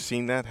 Have you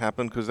seen that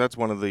happen? Because that's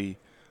one of the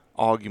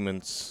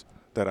arguments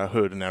that I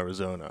heard in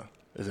Arizona,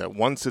 is that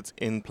once it's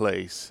in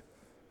place,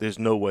 there's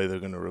no way they're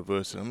going to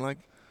reverse it. I'm like,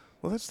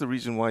 well, that's the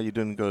reason why you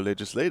didn't go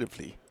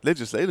legislatively.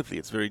 Legislatively,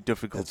 it's very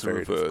difficult to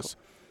reverse.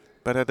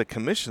 But at the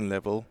commission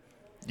level,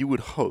 you would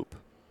hope,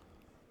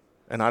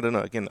 and I don't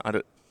know, again,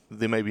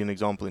 there may be an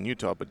example in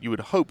Utah, but you would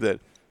hope that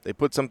they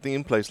put something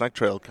in place like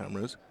trail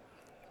cameras,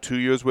 2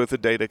 years worth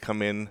of data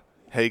come in,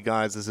 hey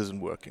guys, this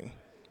isn't working.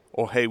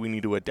 Or hey, we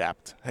need to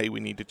adapt. Hey, we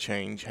need to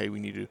change. Hey, we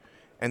need to,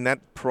 and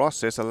that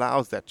process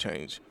allows that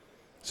change.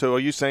 So are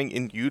you saying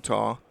in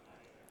Utah,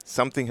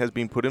 something has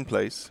been put in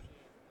place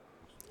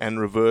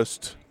and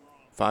reversed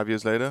 5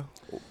 years later?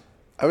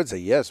 I would say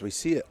yes. We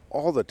see it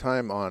all the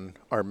time on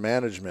our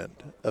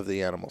management of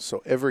the animals.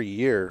 So every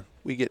year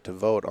we get to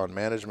vote on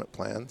management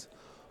plans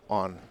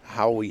on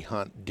how we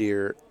hunt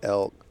deer,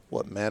 elk,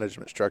 what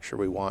management structure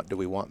we want. Do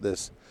we want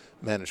this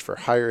managed for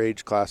higher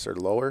age class or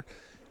lower?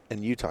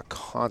 And Utah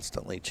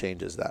constantly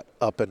changes that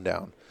up and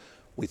down.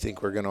 We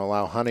think we're going to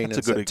allow hunting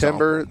in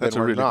September. That's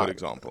a really good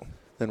example.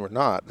 Then we're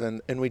not.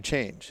 And we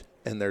change.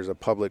 And there's a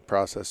public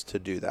process to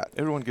do that.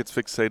 Everyone gets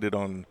fixated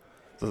on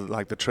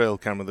the trail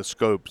camera, the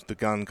scopes, the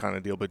gun kind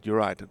of deal. But you're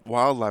right.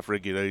 Wildlife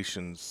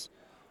regulations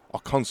are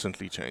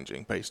constantly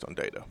changing based on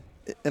data.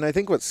 And I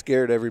think what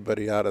scared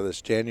everybody out of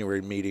this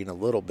January meeting a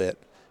little bit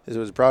is it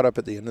was brought up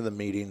at the end of the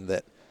meeting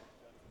that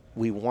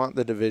we want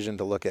the division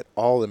to look at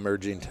all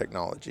emerging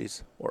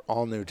technologies or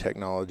all new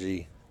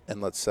technology,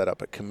 and let's set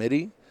up a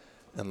committee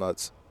and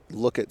let's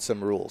look at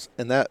some rules.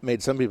 And that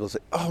made some people say,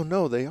 oh,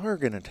 no, they are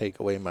going to take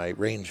away my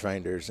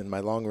rangefinders and my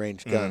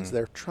long-range guns.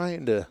 They're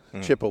trying to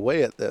chip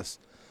away at this.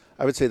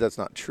 I would say that's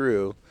not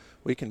true.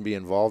 We can be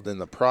involved in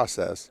the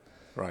process,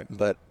 right?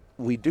 But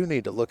we do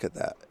need to look at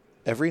that.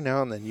 Every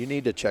now and then you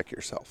need to check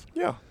yourself.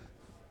 Yeah.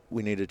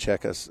 We need to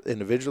check us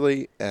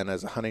individually, and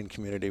as a hunting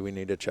community, we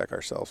need to check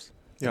ourselves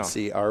and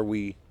see, are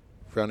we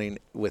running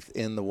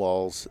within the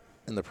walls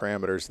and the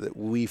parameters that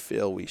we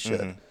feel we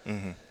should.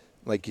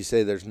 Like you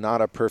say, there's not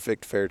a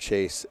perfect fair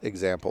chase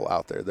example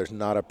out there. There's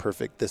not a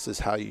perfect, this is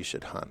how you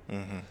should hunt.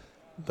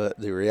 But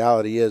the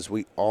reality is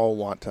we all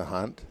want to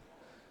hunt.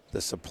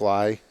 The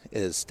supply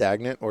is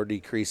stagnant or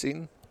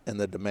decreasing, and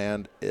the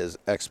demand is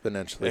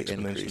exponentially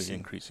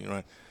increasing.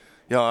 Right.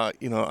 Yeah,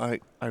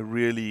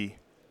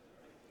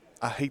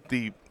 I hate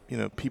the,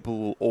 people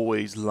will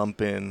always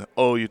lump in,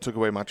 oh, you took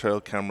away my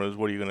trail cameras,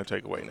 what are you going to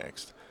take away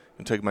next?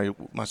 You're going to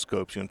take my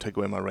scopes, you're going to take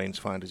away my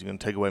rangefinders, you're going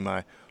to take away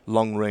my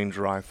long-range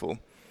rifle.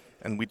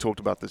 And we talked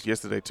about this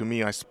yesterday. To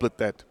me, I split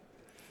that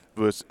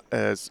verse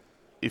as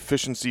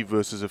efficiency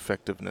versus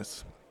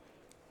effectiveness.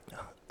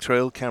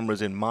 Trail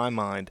cameras, in my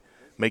mind,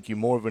 make you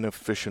more of an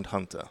efficient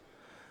hunter.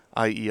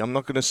 i.e., I'm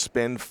not going to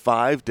spend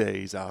 5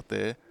 days out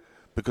there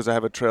because I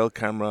have a trail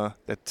camera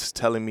that's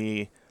telling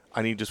me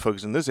I need to just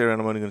focus in this area,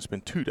 and I'm only going to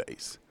spend 2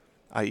 days,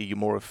 i.e., you're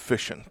more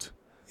efficient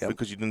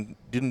because you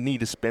didn't need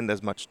to spend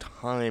as much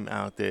time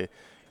out there.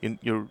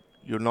 You're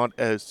not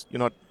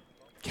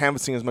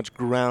canvassing as much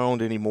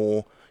ground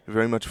anymore. You're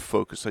very much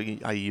focused, i.e.,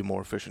 you're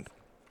more efficient.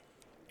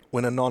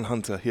 When a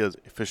non-hunter hears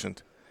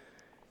efficient,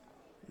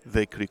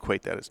 they could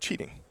equate that as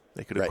cheating.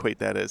 They could equate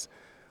that as,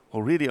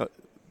 well, really,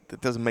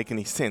 that doesn't make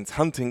any sense.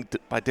 Hunting,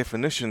 by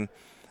definition,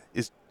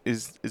 is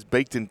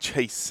baked in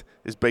chase,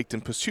 is baked in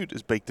pursuit,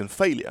 is baked in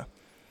failure.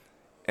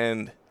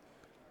 And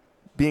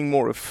being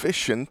more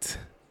efficient,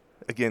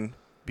 again,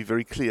 be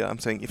very clear, I'm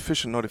saying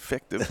efficient, not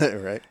effective.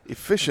 Right.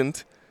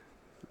 Efficient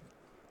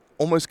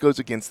almost goes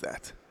against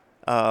that.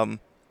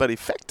 But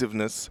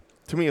effectiveness,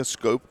 to me, a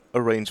scope, a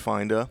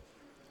rangefinder,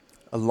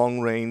 a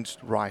long-range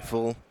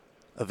rifle,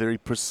 a very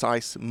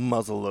precise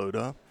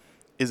muzzleloader,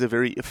 is a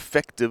very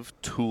effective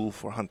tool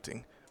for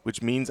hunting,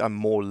 which means I'm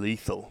more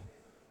lethal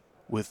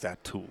with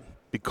that tool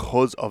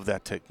because of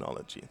that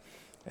technology.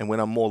 And when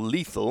I'm more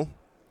lethal,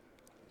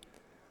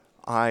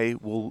 I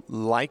will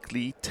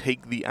likely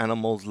take the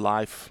animal's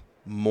life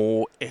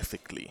more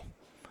ethically,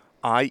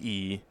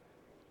 i.e.,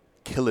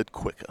 kill it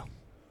quicker.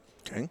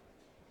 Okay.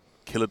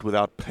 Kill it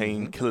without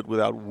pain, kill it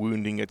without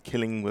wounding it,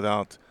 killing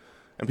without...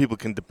 And people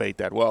can debate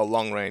that. Well,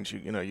 long range,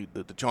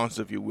 the chances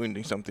of you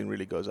wounding something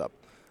really goes up.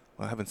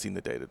 Well, I haven't seen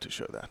the data to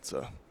show that,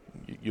 so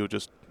you're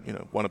just,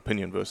 one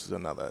opinion versus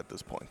another at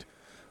this point.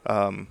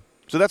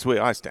 So that's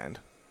where I stand,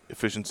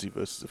 efficiency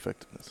versus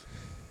effectiveness.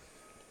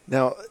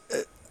 Now,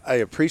 I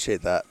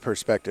appreciate that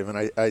perspective,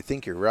 and I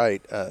think you're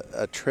right.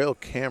 A trail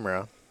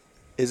camera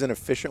is an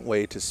efficient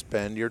way to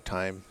spend your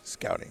time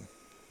scouting.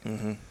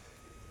 Mm-hmm.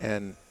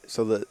 And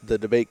so the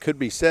debate could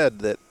be said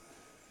that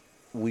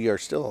we are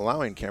still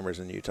allowing cameras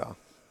in Utah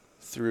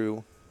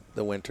through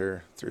the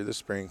winter, through the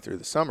spring, through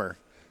the summer,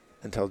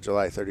 until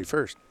July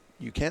 31st.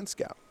 You can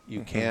scout.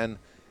 You can,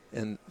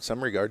 in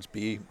some regards,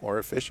 be more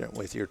efficient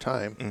with your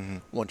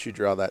time once you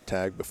draw that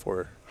tag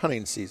before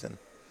hunting season.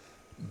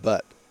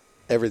 But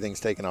everything's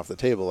taken off the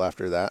table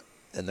after that,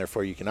 and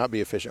therefore you cannot be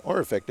efficient or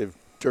effective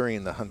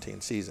during the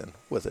hunting season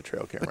with a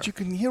trail camera. But you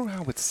can hear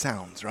how it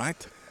sounds,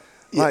 right?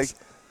 Yes. Like,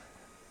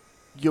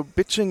 you're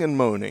bitching and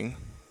moaning.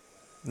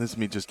 This is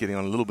me just getting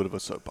on a little bit of a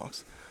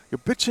soapbox. You're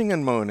bitching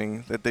and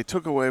moaning that they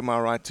took away my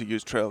right to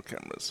use trail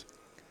cameras.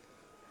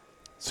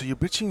 So you're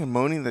bitching and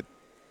moaning that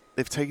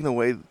they've taken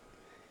away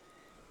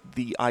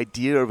the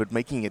idea of it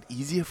making it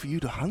easier for you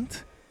to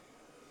hunt?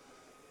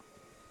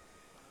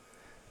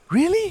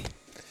 Really?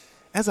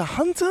 As a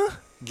hunter?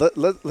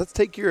 Let's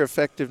take your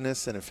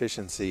effectiveness and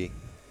efficiency.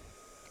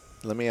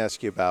 Let me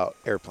ask you about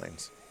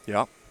airplanes.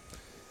 Yeah.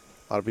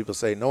 A lot of people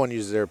say no one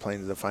uses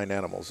airplanes to find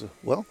animals.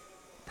 Well,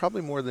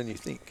 probably more than you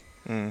think,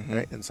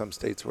 right? In some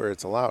states where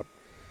it's allowed.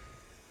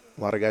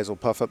 A lot of guys will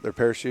puff up their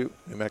parachute,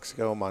 New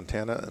Mexico,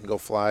 Montana, and go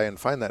fly and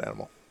find that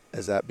animal.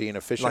 Is that being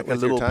efficient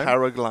with your time? Like a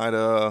little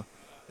paraglider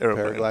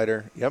airplane.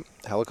 Paraglider, yep.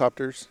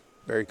 Helicopters,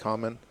 very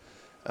common.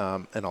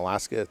 In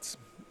Alaska, it's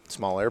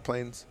small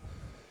airplanes.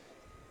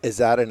 Is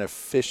that an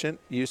efficient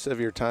use of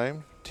your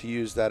time to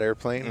use that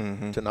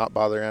airplane to not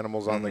bother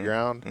animals on the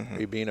ground? Are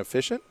you being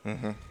efficient?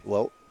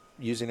 Well,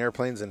 using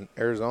airplanes in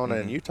Arizona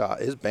and Utah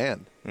is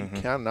banned. You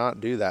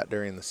cannot do that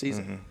during the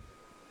season.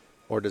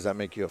 Or does that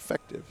make you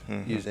effective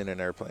using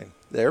an airplane?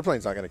 The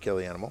airplane's not going to kill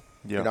the animal.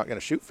 Yeah. You're not going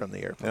to shoot from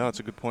the airplane. Yeah, that's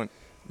a good point.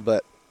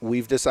 But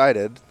we've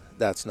decided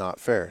that's not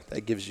fair.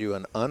 That gives you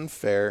an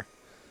unfair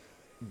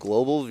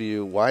global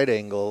view, wide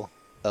angle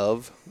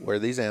of where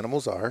these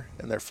animals are,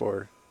 and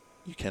therefore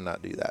you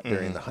cannot do that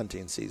during the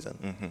hunting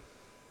season.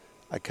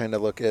 I kind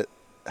of look at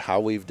how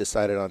we've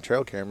decided on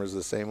trail cameras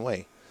the same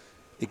way.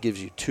 It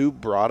gives you too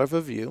broad of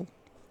a view,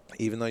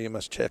 even though you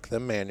must check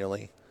them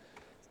manually.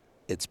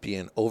 It's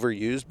being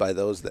overused by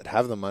those that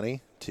have the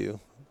money to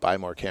buy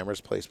more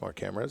cameras, place more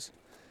cameras,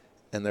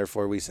 and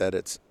therefore we said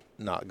it's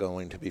not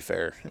going to be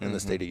fair in the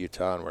state of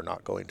Utah, and we're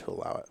not going to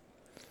allow it.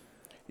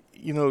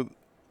 You know,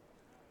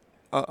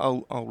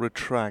 I'll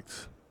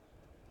retract,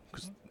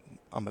 because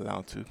I'm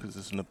allowed to, because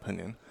it's an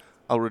opinion.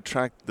 I'll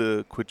retract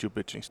the quit your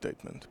bitching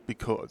statement,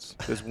 because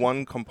there's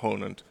one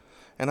component,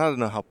 and I don't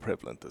know how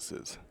prevalent this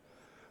is,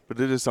 but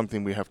it is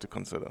something we have to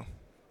consider.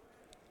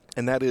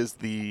 And that is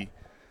the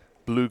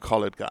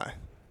blue-collared guy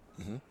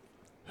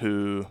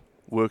who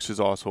works his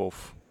ass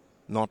off,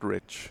 not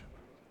rich,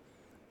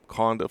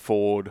 can't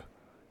afford,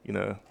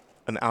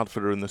 an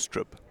outfitter in the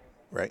strip.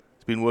 Right.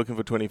 He's been working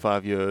for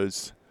 25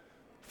 years,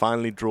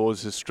 finally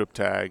draws his strip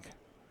tag.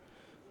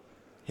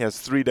 He has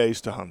 3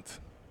 days to hunt.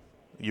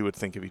 You would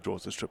think if he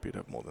draws the strip, he'd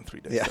have more than 3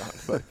 days to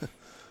hunt. But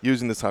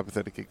using this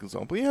hypothetical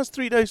example, he has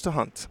 3 days to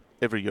hunt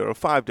every year, or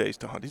 5 days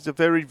to hunt. He's a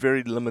very,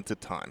 very limited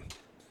time.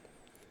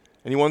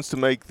 And he wants to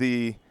make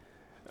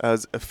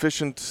as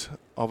efficient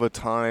of a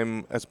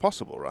time as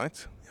possible,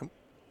 right? Yep.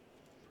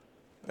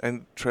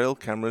 And trail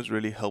cameras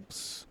really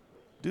helps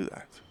do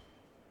that.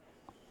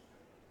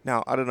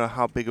 Now, I don't know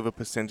how big of a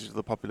percentage of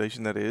the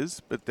population that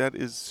is, but that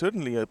is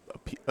certainly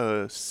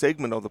a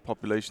segment of the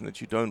population that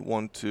you don't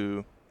want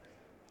to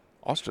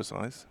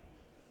ostracized.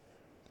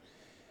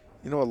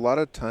 You know, a lot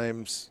of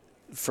times,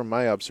 from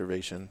my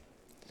observation,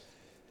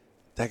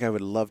 that guy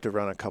would love to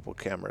run a couple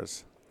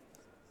cameras.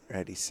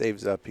 Right? He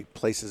saves up, he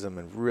places them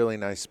in really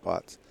nice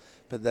spots.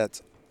 But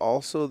that's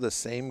also the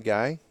same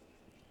guy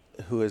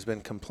who has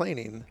been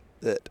complaining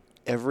that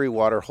every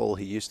water hole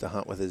he used to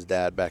hunt with his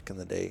dad back in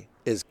the day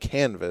is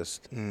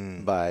canvassed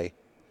by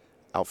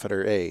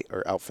Outfitter A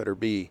or Outfitter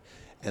B,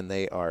 and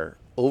they are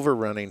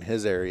overrunning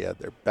his area.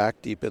 They're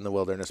back deep in the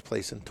wilderness,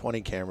 placing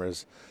 20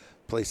 cameras,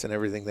 placing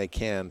everything they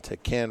can to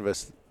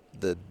canvass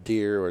the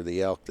deer or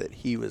the elk that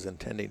he was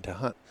intending to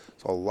hunt.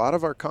 So a lot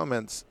of our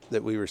comments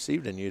that we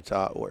received in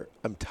Utah were,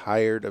 I'm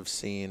tired of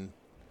seeing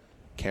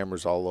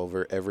cameras all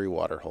over every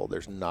water hole.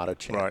 There's not a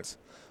chance. Right.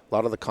 A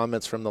lot of the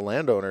comments from the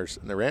landowners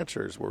and the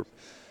ranchers were,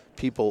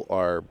 people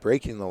are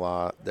breaking the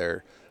law.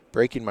 They're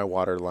breaking my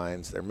water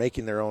lines. They're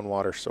making their own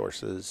water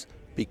sources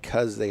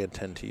because they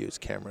intend to use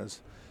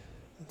cameras.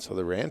 And so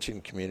the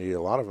ranching community,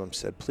 a lot of them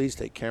said, please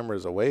take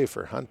cameras away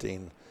for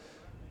hunting.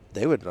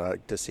 They would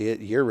like to see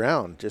it year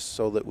round just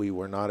so that we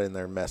were not in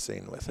there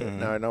messing with it.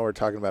 Now, I know we're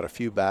talking about a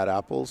few bad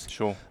apples.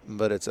 Sure.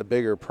 But it's a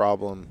bigger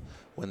problem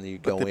when you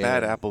go in. But the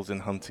bad apples in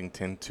hunting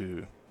tend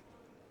to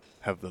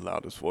have the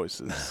loudest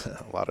voices.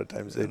 A lot of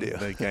times they do.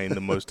 They gain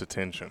the most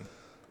attention,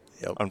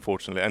 Yep.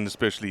 unfortunately, and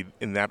especially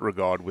in that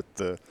regard with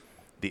the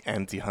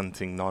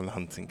anti-hunting,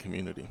 non-hunting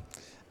community.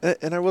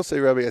 And I will say,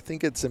 Robbie, I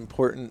think it's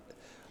important.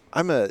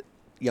 I'm a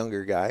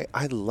younger guy.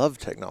 I love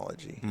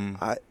technology.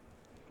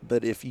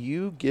 But if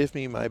you give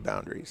me my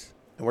boundaries,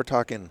 and we're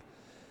talking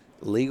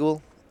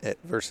legal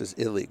versus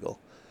illegal,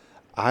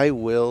 I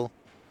will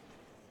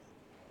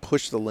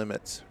push the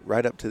limits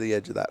right up to the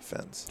edge of that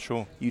fence.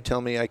 Sure. You tell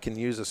me I can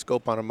use a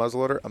scope on a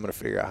muzzleloader, I'm going to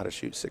figure out how to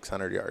shoot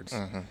 600 yards.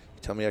 Mm-hmm.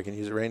 You tell me I can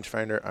use a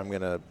rangefinder, I'm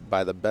going to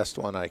buy the best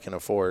one I can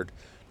afford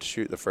to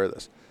shoot the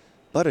furthest.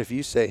 But if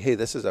you say, hey,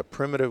 this is a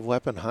primitive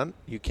weapon hunt,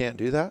 you can't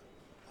do that,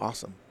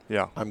 awesome.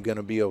 Yeah. I'm going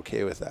to be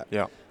okay with that.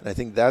 Yeah. And I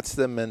think that's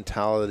the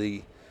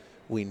mentality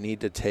we need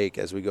to take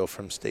as we go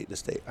from state to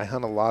state. I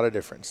hunt a lot of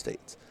different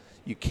states.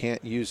 You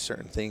can't use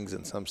certain things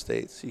in some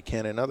states. You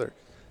can in others.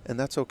 And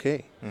that's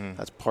okay.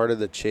 That's part of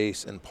the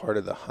chase and part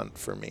of the hunt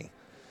for me.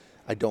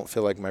 I don't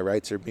feel like my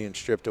rights are being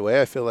stripped away.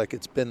 I feel like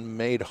it's been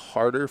made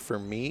harder for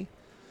me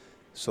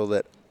so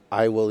that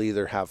I will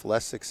either have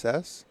less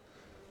success,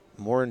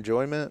 more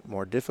enjoyment,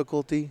 more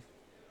difficulty,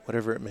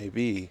 whatever it may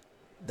be.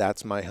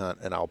 That's my hunt,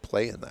 and I'll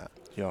play in that.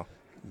 Yeah.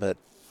 But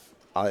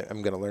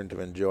I'm going to learn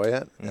to enjoy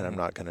it, and I'm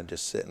not going to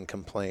just sit and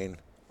complain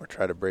or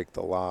try to break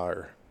the law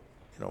or,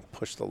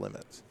 push the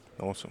limits.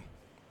 Awesome.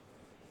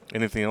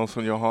 Anything else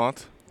on your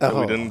heart that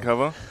we didn't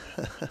cover?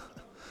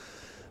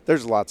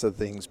 There's lots of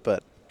things,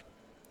 but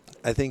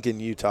I think in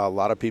Utah, a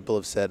lot of people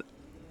have said,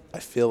 I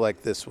feel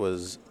like this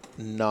was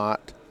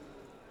not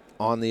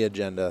on the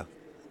agenda.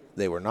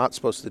 They were not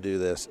supposed to do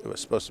this. It was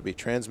supposed to be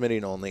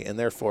transmitting only, and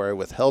therefore I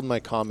withheld my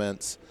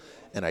comments,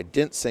 and I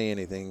didn't say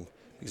anything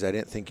because I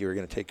didn't think you were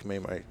going to take away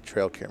my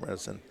trail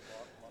cameras. And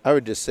I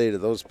would just say to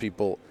those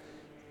people,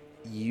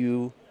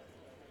 you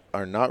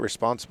are not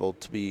responsible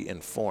to be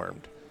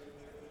informed.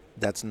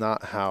 That's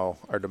not how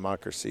our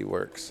democracy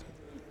works.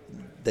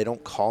 They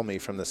don't call me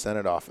from the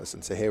Senate office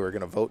and say, hey, we're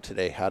going to vote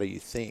today. How do you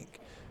think?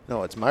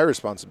 No, it's my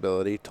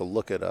responsibility to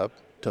look it up,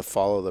 to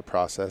follow the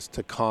process,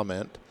 to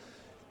comment,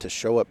 to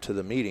show up to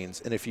the meetings.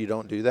 And if you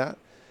don't do that,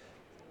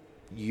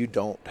 you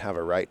don't have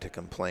a right to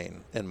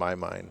complain, in my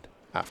mind,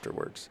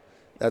 afterwards.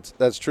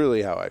 That's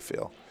truly how I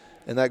feel.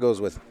 And that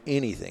goes with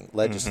anything,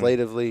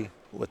 legislatively,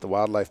 with the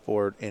Wildlife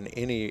Board, in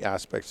any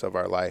aspects of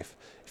our life.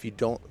 If you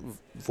don't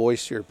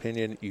voice your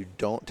opinion, you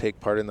don't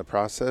take part in the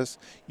process,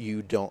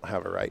 you don't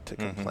have a right to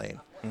complain.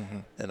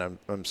 And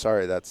I'm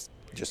sorry, that's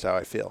just how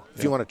I feel.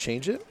 If you want to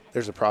change it,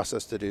 there's a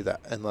process to do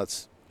that, and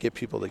let's get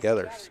people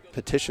together.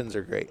 Petitions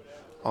are great.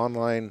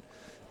 Online,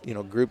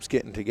 groups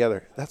getting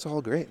together, that's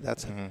all great.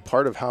 That's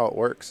part of how it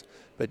works.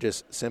 But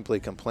just simply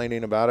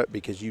complaining about it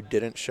because you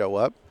didn't show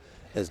up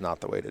is not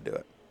the way to do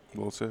it.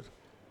 Well said.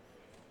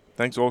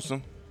 Thanks,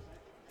 Austin.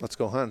 Let's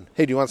go hunt.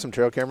 Hey, do you want some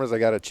trail cameras? I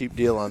got a cheap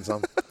deal on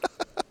some.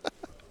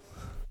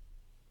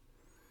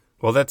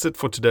 Well, that's it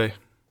for today.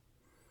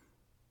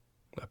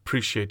 I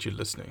appreciate you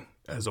listening,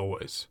 as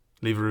always.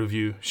 Leave a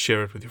review,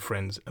 share it with your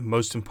friends, and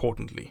most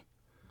importantly,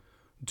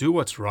 do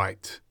what's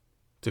right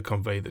to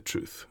convey the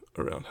truth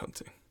around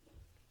hunting.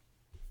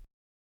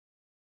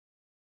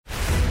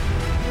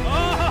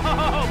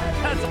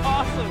 That's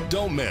awesome!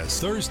 Don't miss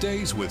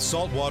Thursdays with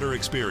Saltwater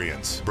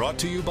Experience, brought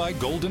to you by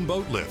Golden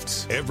Boat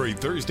Lifts, every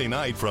Thursday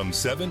night from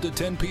 7 to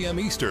 10 p.m.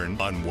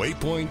 Eastern on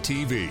Waypoint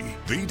TV,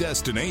 the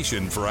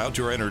destination for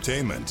outdoor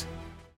entertainment.